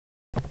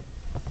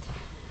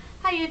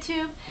Hi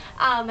YouTube,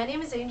 my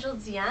name is Angel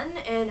Zien,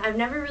 and I've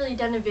never really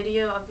done a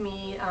video of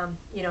me,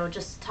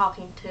 just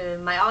talking to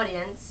my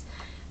audience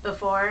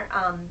before.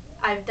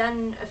 I've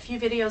done a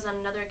few videos on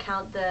another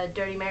account, the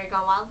Dirty Mary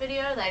Gone Wild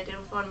video that I did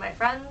with one of my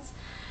friends.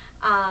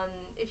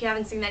 If you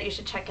haven't seen that, you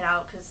should check it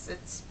out because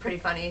it's pretty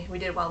funny. We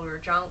did it while we were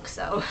drunk,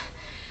 so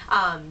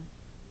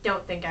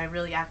don't think I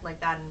really act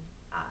like that in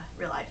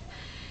real life.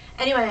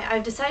 Anyway,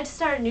 I've decided to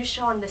start a new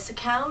show on this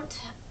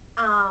account.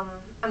 I'm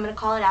going to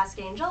call it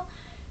Ask Angel.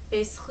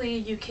 Basically,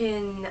 you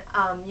can,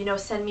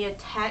 send me a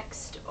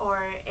text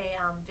or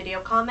a video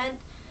comment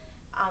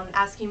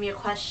asking me a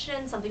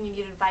question, something you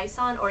need advice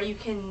on, or you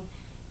can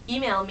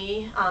email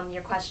me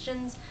your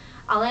questions.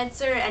 I'll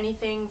answer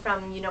anything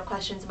from,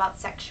 questions about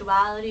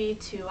sexuality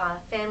to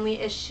family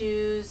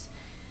issues,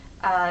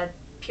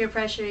 peer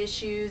pressure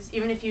issues.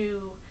 Even if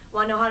you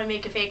want to know how to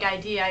make a fake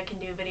ID, I can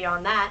do a video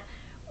on that.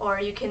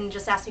 Or you can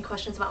just ask me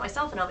questions about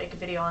myself and I'll make a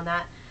video on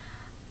that.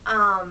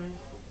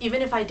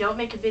 Even if I don't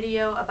make a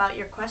video about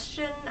your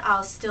question,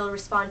 I'll still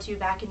respond to you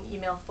back in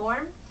email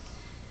form.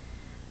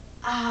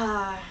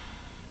 I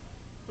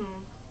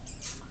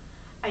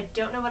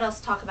don't know what else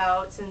to talk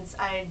about since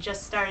I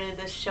just started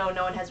this show.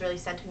 No one has really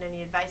sent in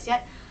any advice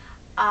yet.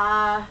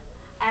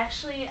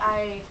 Actually,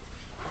 I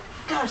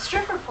got a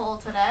stripper pole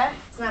today.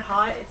 It's not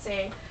hot. It's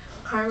a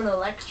Carmen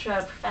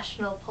Electra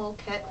professional pole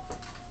kit.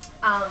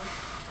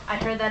 I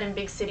heard that in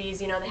big cities,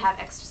 they have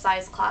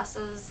exercise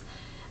classes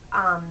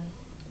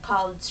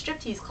called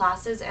striptease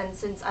classes, and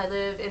since I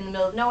live in the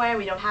middle of nowhere,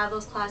 we don't have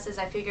those classes.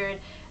 I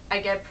figured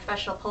I'd get a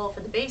professional pole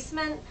for the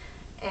basement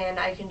and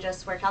I can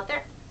just work out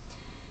there.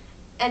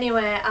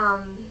 Anyway,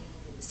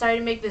 sorry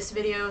to make this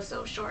video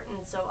so short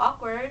and so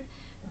awkward,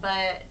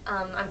 but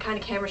I'm kind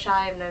of camera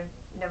shy and I've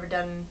never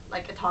done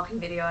like a talking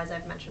video, as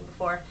I've mentioned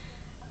before.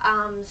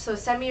 So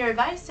send me your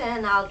advice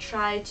and I'll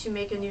try to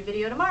make a new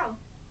video tomorrow.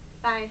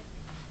 Bye.